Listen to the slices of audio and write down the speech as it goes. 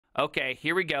Okay,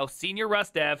 here we go. Senior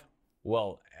Rust dev.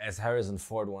 Well, as Harrison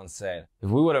Ford once said, if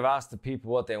we would have asked the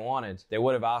people what they wanted, they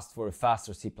would have asked for a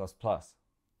faster C++.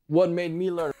 What made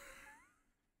me learn?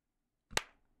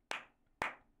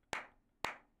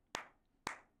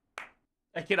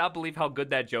 I cannot believe how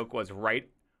good that joke was right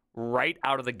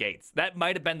out of the gates. That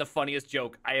might have been the funniest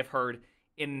joke I have heard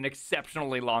in an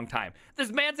exceptionally long time.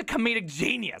 This man's a comedic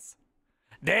genius.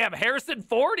 Damn, Harrison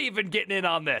Ford even getting in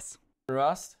on this.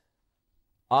 Rust?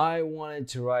 I wanted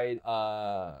to write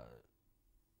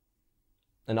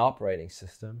an operating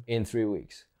system in 3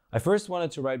 weeks. I first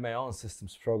wanted to write my own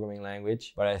systems programming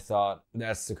language, but I thought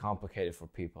that's too complicated for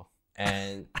people.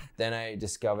 And then I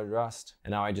discovered Rust,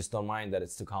 and now I just don't mind that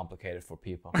it's too complicated for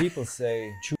people. People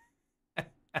say,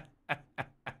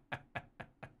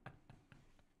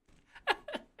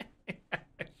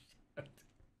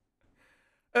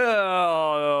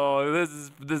 oh,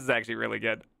 this is actually really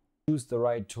good. Choose the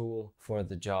right tool for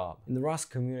the job. In the Rust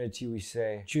community, we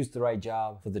say, choose the right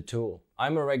job for the tool.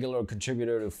 I'm a regular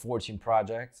contributor to 14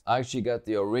 projects. I actually got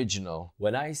the original.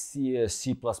 When I see a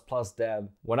C++ dev,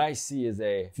 what I see is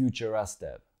a future Rust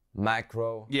dev.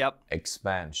 Macro,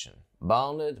 expansion,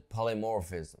 bounded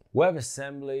polymorphism,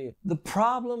 WebAssembly, the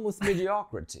problem with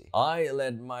mediocrity. I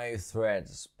let my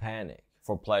threads panic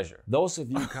for pleasure. Those of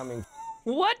you coming...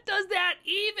 What does that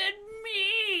even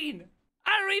mean?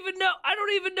 I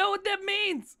don't even know what that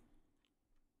means.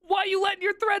 Why are you letting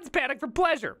your threads panic for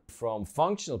pleasure? From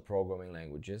functional programming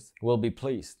languages will be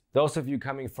pleased. Those of you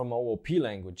coming from OOP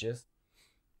languages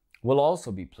will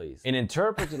also be pleased. In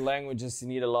interpreted languages, you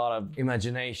need a lot of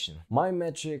imagination. My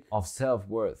metric of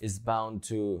self-worth is bound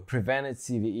to prevented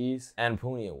CVEs and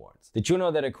Puni awards. Did you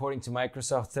know that according to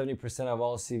Microsoft, 70% of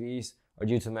all CVEs are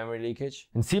due to memory leakage?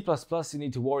 In C++, you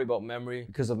need to worry about memory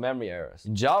because of memory errors.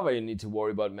 In Java, you need to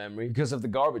worry about memory because of the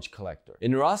garbage collector.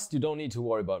 In Rust, you don't need to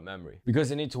worry about memory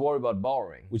because you need to worry about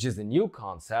borrowing, which is a new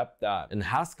concept that in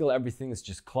Haskell, everything is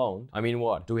just cloned. I mean,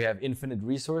 what? Do we have infinite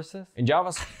resources? In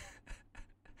Java...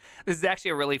 This is actually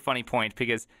a really funny point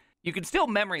because you can still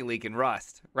memory leak in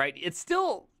Rust, right? It's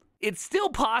still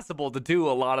possible to do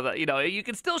a lot of the, you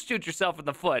can still shoot yourself in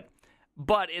the foot.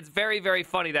 But it's very, very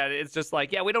funny that it's just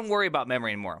like, yeah, we don't worry about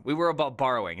memory anymore. We worry about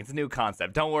borrowing. It's a new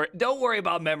concept. Don't worry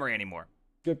about memory anymore.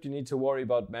 You need to worry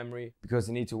about memory because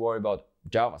you need to worry about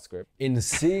JavaScript. In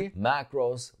C,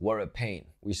 macros were a pain.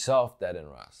 We solved that in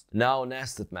Rust. Now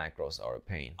nested macros are a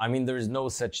pain. I mean, there is no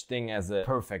such thing as a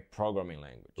perfect programming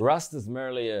language. Rust is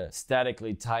merely a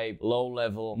statically typed,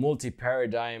 low-level,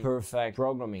 multi-paradigm, perfect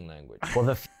programming language. For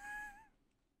the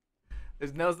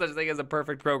There's no such thing as a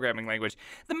perfect programming language.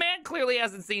 The man clearly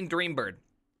hasn't seen Dreambird.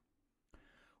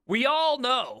 We all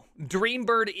know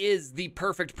Dreambird is the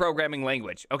perfect programming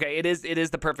language. Okay, it is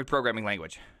the perfect programming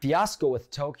language. Fiasco with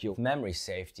Tokyo memory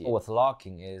safety with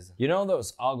locking is, you know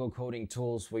those algo coding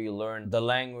tools where you learn the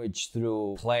language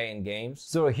through play and games?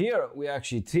 So here we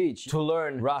actually teach to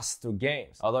learn Rust through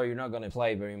games, although you're not going to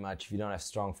play very much if you don't have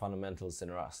strong fundamentals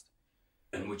in Rust.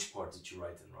 And which part did you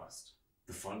write in Rust?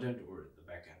 The front end or the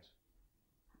back end?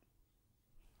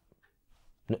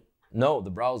 No, the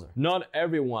browser. Not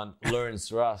everyone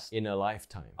learns Rust in a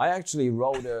lifetime. I actually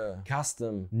wrote a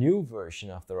custom new version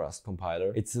of the Rust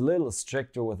compiler. It's a little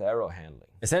stricter with error handling.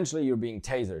 Essentially, you're being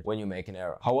tasered when you make an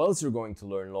error. How else you're going to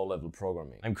learn low-level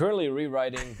programming? I'm currently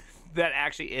rewriting... That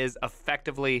actually is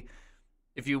effectively,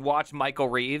 if you watch Michael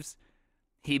Reeves,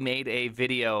 he made a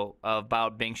video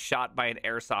about being shot by an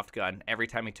airsoft gun every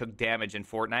time he took damage in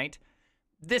Fortnite.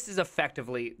 This is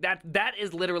effectively, that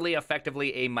is literally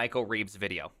effectively a Michael Reeves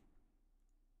video.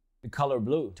 The color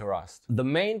blue to Rust. The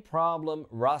main problem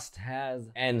Rust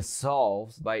has and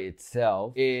solves by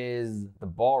itself is the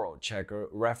borrow checker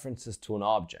references to an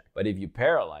object. But if you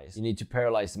parallelize, you need to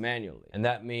parallelize manually. And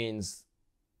that means,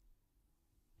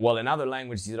 well, in other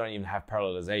languages, you don't even have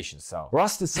parallelization. So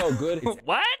Rust is so good.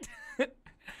 What?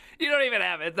 You don't even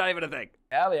have it. It's not even a thing.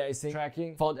 Aliasing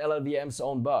tracking found LLVM's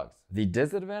own bugs. The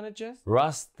disadvantages?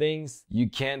 Rust thinks you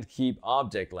can't keep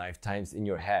object lifetimes in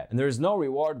your head. And there is no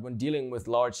reward when dealing with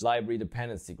large library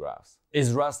dependency graphs.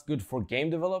 Is Rust good for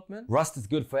game development? Rust is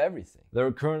good for everything. There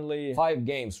are currently 5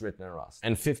 games written in Rust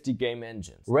and 50 game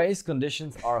engines. Race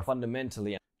conditions are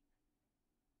fundamentally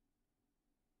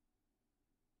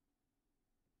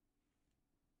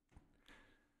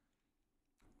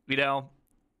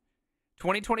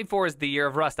 2024 is the year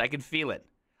of Rust. I can feel it.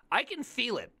 I can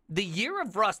feel it. The year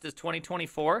of Rust is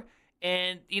 2024,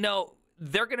 and,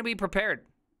 they're going to be prepared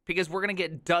because we're going to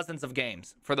get dozens of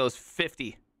games for those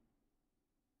 50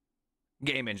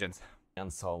 game engines.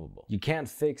 Unsolvable. You can't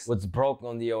fix what's broken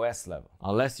on the OS level,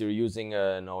 unless you're using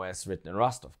an OS written in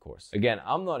Rust, of course. Again,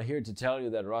 I'm not here to tell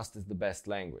you that Rust is the best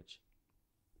language.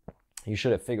 You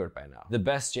should have figured by now. The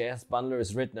best JS bundler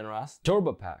is written in Rust.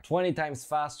 TurboPack, 20 times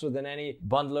faster than any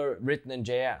bundler written in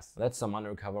JS. That's some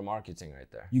undercover marketing right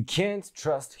there. You can't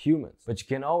trust humans, but you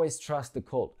can always trust the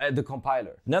code, the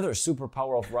compiler. Another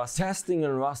superpower of Rust, testing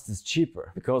in Rust is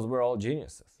cheaper because we're all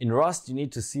geniuses. In Rust, you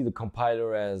need to see the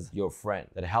compiler as your friend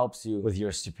that helps you with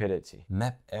your stupidity.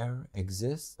 Map error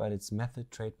exists, but its method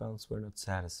trait bounds were not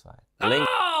satisfied.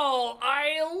 Oh,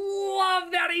 I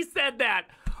love that he said that.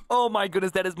 Oh my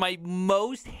goodness, that is my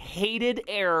most hated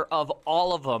error of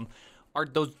all of them, are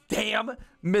those damn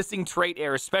missing trait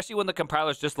errors, especially when the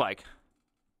compiler's just like,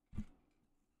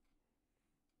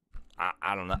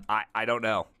 I don't know. I don't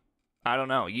know. I don't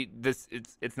know.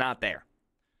 It's not there.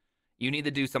 You need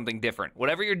to do something different.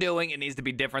 Whatever you're doing, it needs to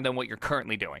be different than what you're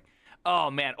currently doing. Oh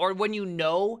man, or when you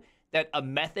know that a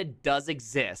method does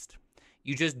exist,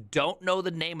 you just don't know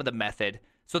the name of the method.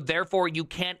 So therefore, you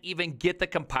can't even get the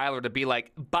compiler to be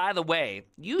like, by the way,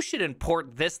 you should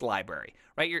import this library,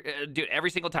 right? Dude,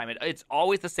 every single time. It's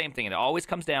always the same thing. It always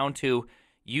comes down to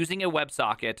using a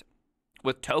WebSocket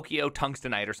with Tokyo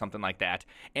Tungstenite or something like that.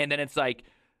 And then it's like,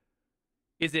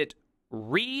 is it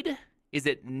read, is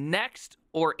it next,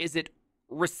 or is it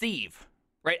receive,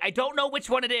 right? I don't know which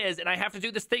one it is, and I have to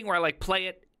do this thing where I like play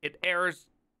it, it errors,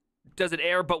 does it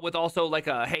error, but with also like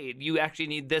a, hey, you actually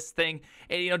need this thing,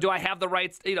 and do I have the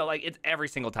rights, like it's every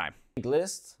single time.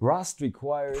 List. Rust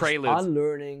requires Preludes.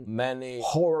 unlearning many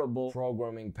horrible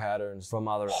programming patterns from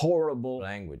other horrible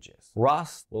languages.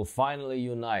 Rust will finally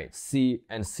unite C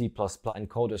and C++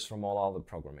 encoders from all other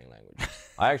programming languages.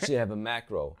 I actually have a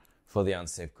macro for the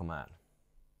unsafe command.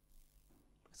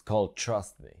 It's called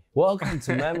trust me. Welcome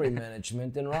to memory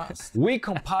management in Rust. We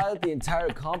compiled the entire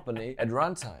company at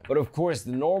runtime. But of course,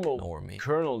 the normal normie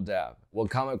kernel dev will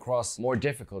come across more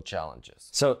difficult challenges.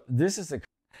 So this is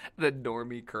the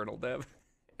normie kernel dev.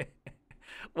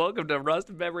 Welcome to Rust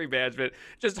memory management.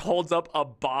 Just holds up a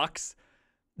box,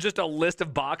 just a list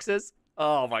of boxes.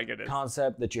 Oh my goodness.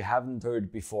 Concept that you haven't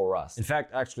heard before Rust. In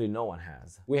fact, actually no one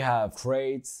has. We have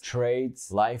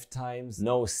traits, lifetimes,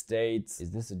 no states. Is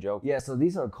this a joke? Yeah, so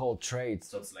these are called traits.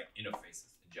 So it's like interfaces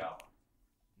in Java.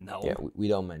 No. Yeah, we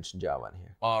don't mention Java in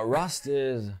here. Rust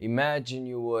is, imagine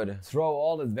you would throw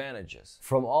all advantages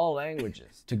from all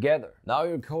languages together. Now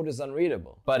your code is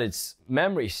unreadable, but it's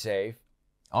memory safe.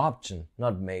 Option,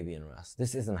 not maybe in Rust.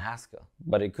 This isn't Haskell,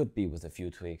 but it could be with a few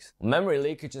tweaks. Memory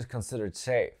leakage is considered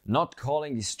safe. Not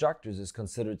calling destructors is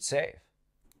considered safe,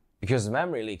 because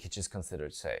memory leakage is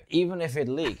considered safe. Even if it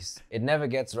leaks, it never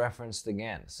gets referenced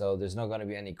again, so there's not going to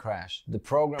be any crash. The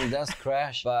program does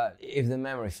crash, but if the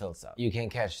memory fills up, you can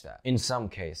catch that in some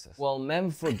cases. Well,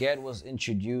 memforget was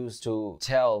introduced to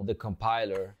tell the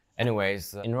compiler.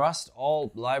 Anyways, in Rust,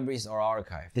 all libraries are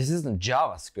archived. This isn't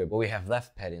JavaScript, but we have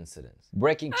left pad incidents.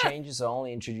 Breaking changes are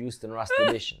only introduced in Rust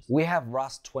editions. We have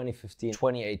Rust 2015,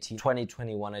 2018,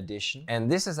 2021 edition,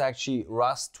 and this is actually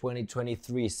Rust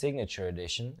 2023 signature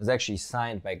edition. It's actually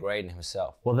signed by Graydon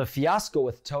himself. Well, the fiasco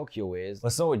with Tokyo is,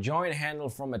 so a join handle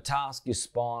from a task you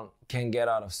spawn can get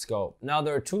out of scope. Now,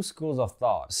 there are two schools of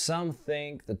thought. Some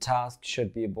think the task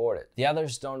should be aborted. The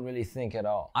others don't really think at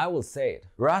all. I will say it.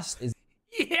 Rust is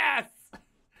Yes!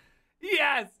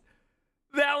 Yes!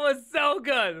 That was so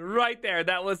good. Right there.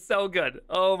 That was so good.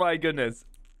 Oh my goodness.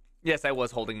 Yes, I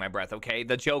was holding my breath, okay?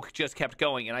 The joke just kept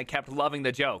going, and I kept loving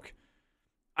the joke.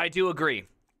 I do agree.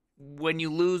 When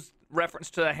you lose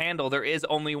reference to the handle, there is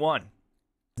only one.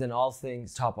 In all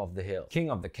things, top of the hill, king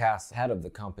of the castle, head of the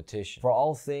competition. For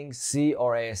all things C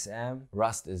or ASM,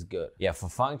 Rust is good. Yeah, for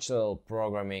functional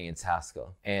programming, it's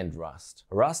Haskell and Rust.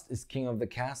 Rust is king of the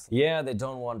castle. Yeah, they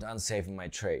don't want unsaving my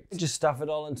traits. Just stuff it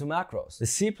all into macros. The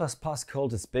C++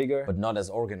 code is bigger, but not as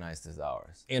organized as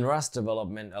ours. In Rust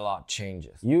development, a lot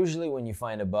changes. Usually when you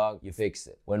find a bug, you fix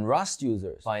it. When Rust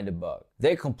users find a bug,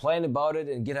 they complain about it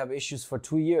in GitHub issues for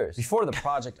 2 years before the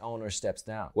project owner steps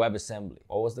down. WebAssembly.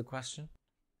 What was the question?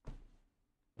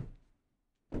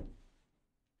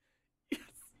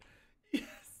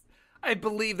 I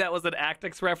believe that was an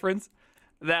Actix reference.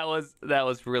 That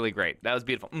was really great. That was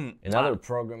beautiful. In other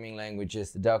programming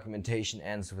languages, the documentation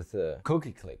ends with a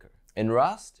cookie clicker. In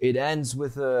Rust, it ends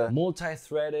with a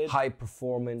multi-threaded,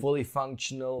 high-performance, fully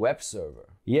functional web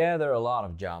server. Yeah, there are a lot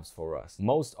of jobs for Rust.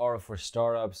 Most are for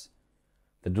startups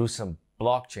that do some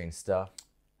blockchain stuff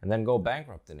and then go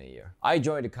bankrupt in a year. I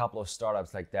joined a couple of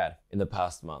startups like that in the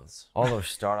past months. All those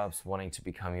startups wanting to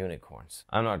become unicorns.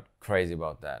 I'm not crazy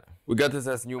about that. We got this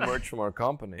as new merch from our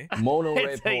company.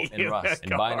 Monorepo in Rust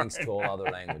and bindings to all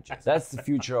other languages. That's the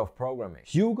future of programming.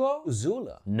 Hugo,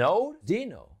 Zula, Node,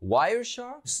 Dino,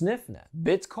 Wireshark, SniffNet,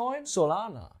 Bitcoin,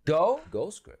 Solana, Go,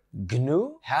 GoScript,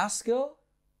 GNU, Haskell.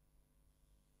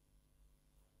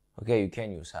 Okay, you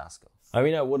can use Haskell. I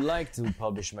mean, I would like to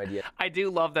publish my I do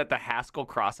love that the Haskell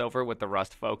crossover with the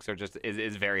Rust folks are just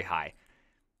is very high.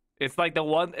 It's like the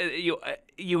one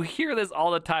you hear this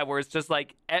all the time where it's just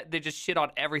like they just shit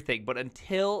on everything, but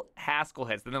until Haskell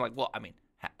hits, then they're like, well, I mean,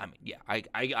 yeah,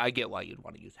 I get why you'd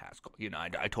want to use Haskell. You know,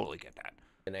 I totally get that.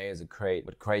 DNA as a crate,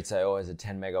 but crates.io has a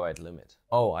 10 megabyte limit.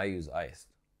 Oh, I use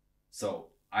Iced. So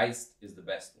Iced is the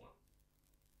best one.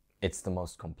 It's the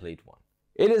most complete one.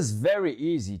 It is very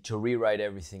easy to rewrite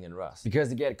everything in Rust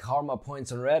because you get karma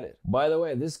points on Reddit. By the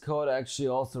way, this code actually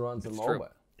also runs on mobile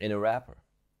in a wrapper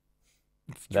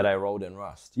that I wrote in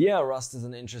Rust. Yeah, Rust is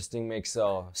an interesting mix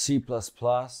of C++,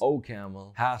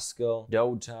 OCaml, Haskell,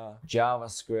 Dota,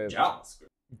 JavaScript.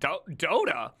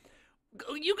 Dota?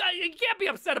 You can't be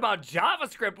upset about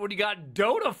JavaScript when you got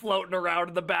Dota floating around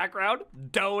in the background.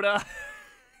 Dota.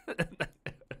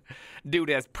 Dude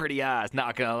has pretty eyes,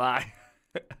 not gonna lie.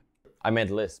 I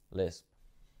meant Lisp.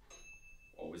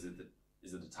 Oh, is it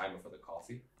the timer for the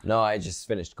coffee? No, I just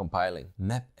finished compiling.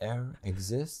 Map error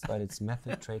exists, but its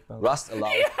method trademark. Rust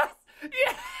allows.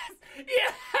 Yes!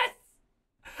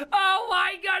 Oh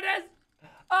my goodness!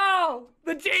 Oh,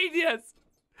 the genius!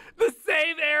 The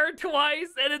same error twice,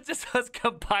 and it just was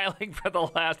compiling for the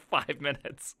last 5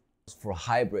 minutes. For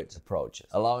hybrid approaches,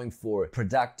 allowing for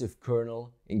productive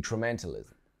kernel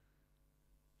incrementalism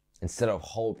instead of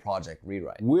whole project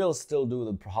rewrite. We'll still do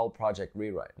the whole project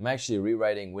rewrite. I'm actually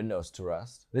rewriting Windows to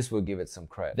Rust. This will give it some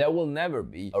credit. There will never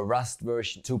be a Rust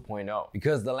version 2.0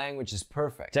 because the language is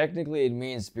perfect. Technically it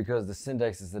means because the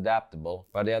syntax is adaptable,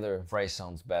 but the other phrase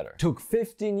sounds better. Took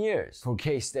 15 years for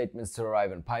case statements to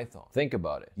arrive in Python. Think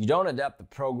about it. You don't adapt the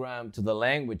program to the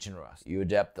language in Rust. You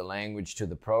adapt the language to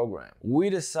the program.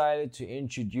 We decided to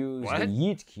introduce the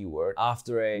yeet keyword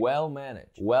after a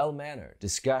well-managed, well-mannered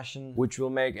discussion which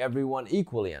will make everyone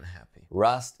equally unhappy.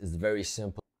 Rust is very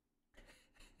simple.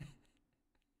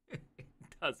 It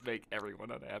does make everyone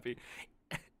unhappy.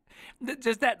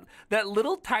 Just that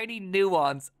little tiny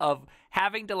nuance of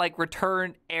having to like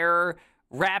return error,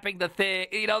 wrapping the thing,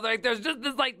 you know, like there's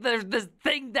this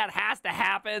thing that has to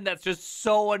happen that's just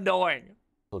so annoying.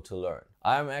 To learn.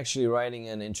 I'm actually writing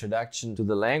an introduction to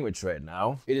the language right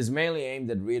now. It is mainly aimed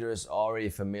at readers already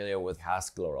familiar with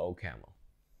Haskell or OCaml.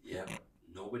 Yeah, but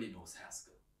nobody knows Haskell.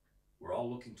 We're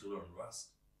all looking to learn Rust.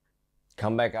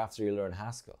 Come back after you learn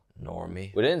Haskell,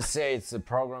 normie. We didn't say it's a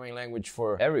programming language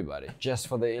for everybody, just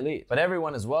for the elite. But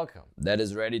everyone is welcome that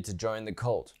is ready to join the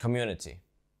cult. Community.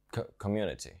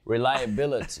 Community.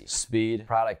 Reliability. Speed.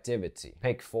 Productivity.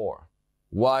 Pick 4.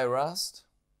 Why Rust?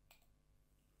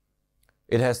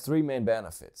 It has 3 main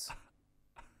benefits.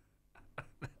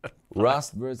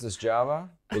 Rust versus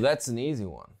Java? Well, that's an easy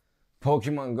one.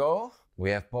 Pokemon Go? We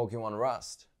have Pokemon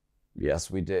Rust. Yes,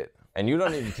 we did. And you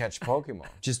don't even catch Pokemon.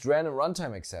 Just random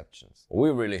runtime exceptions. We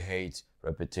really hate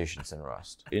repetitions in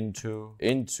Rust. Into,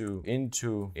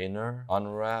 inner,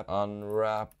 unwrap,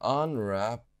 unwrap,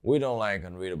 unwrap. We don't like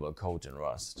unreadable code in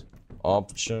Rust.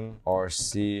 Option,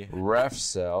 RC, ref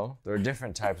cell. There are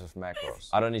different types of macros.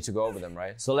 I don't need to go over them,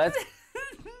 right? So let's...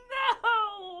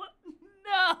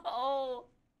 No!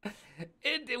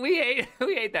 We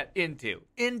hate that. Into.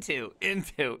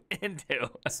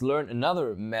 Let's learn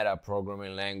another meta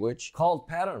programming language called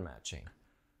pattern matching.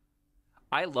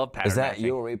 I love pattern matching. Is that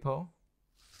your repo?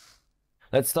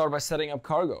 Let's start by setting up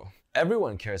Cargo.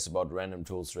 Everyone cares about random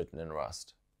tools written in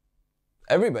Rust.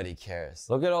 Everybody cares.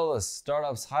 Look at all the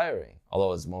startups hiring.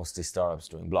 Although it's mostly startups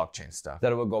doing blockchain stuff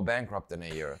that will go bankrupt in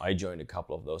a year. I joined a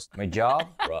couple of those. My job?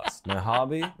 Rust. My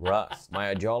hobby? Rust. My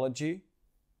ideology?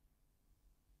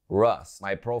 Rust.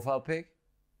 My profile pic?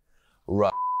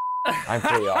 Rust. I'm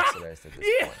fully oxidized at this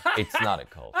point. It's not a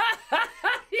cult.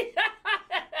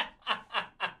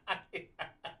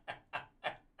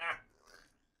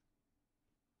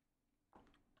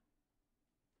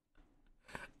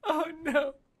 Oh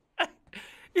no.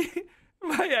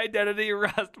 My identity,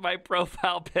 Rust, my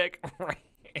profile pic.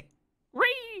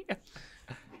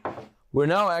 We're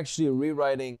now actually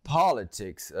rewriting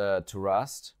politics to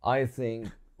Rust. I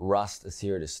think Rust is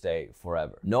here to stay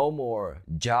forever. No more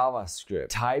JavaScript,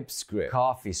 TypeScript,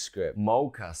 CoffeeScript,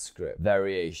 MochaScript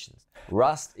variations.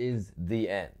 Rust is the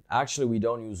end. Actually, we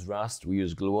don't use Rust, we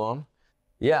use Gluon.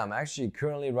 Yeah, I'm actually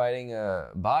currently writing a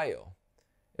bio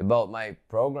about my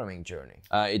programming journey.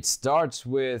 It starts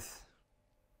with...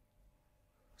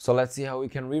 So let's see how we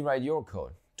can rewrite your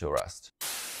code to Rust.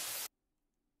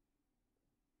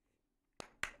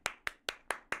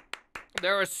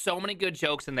 There are so many good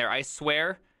jokes in there. I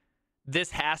swear,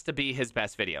 this has to be his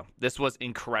best video. This was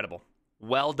incredible.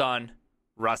 Well done,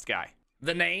 Rust guy.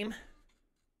 The name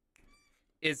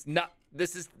is not...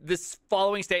 This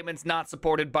following statement's not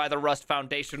supported by the Rust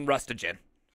Foundation, Rustagen.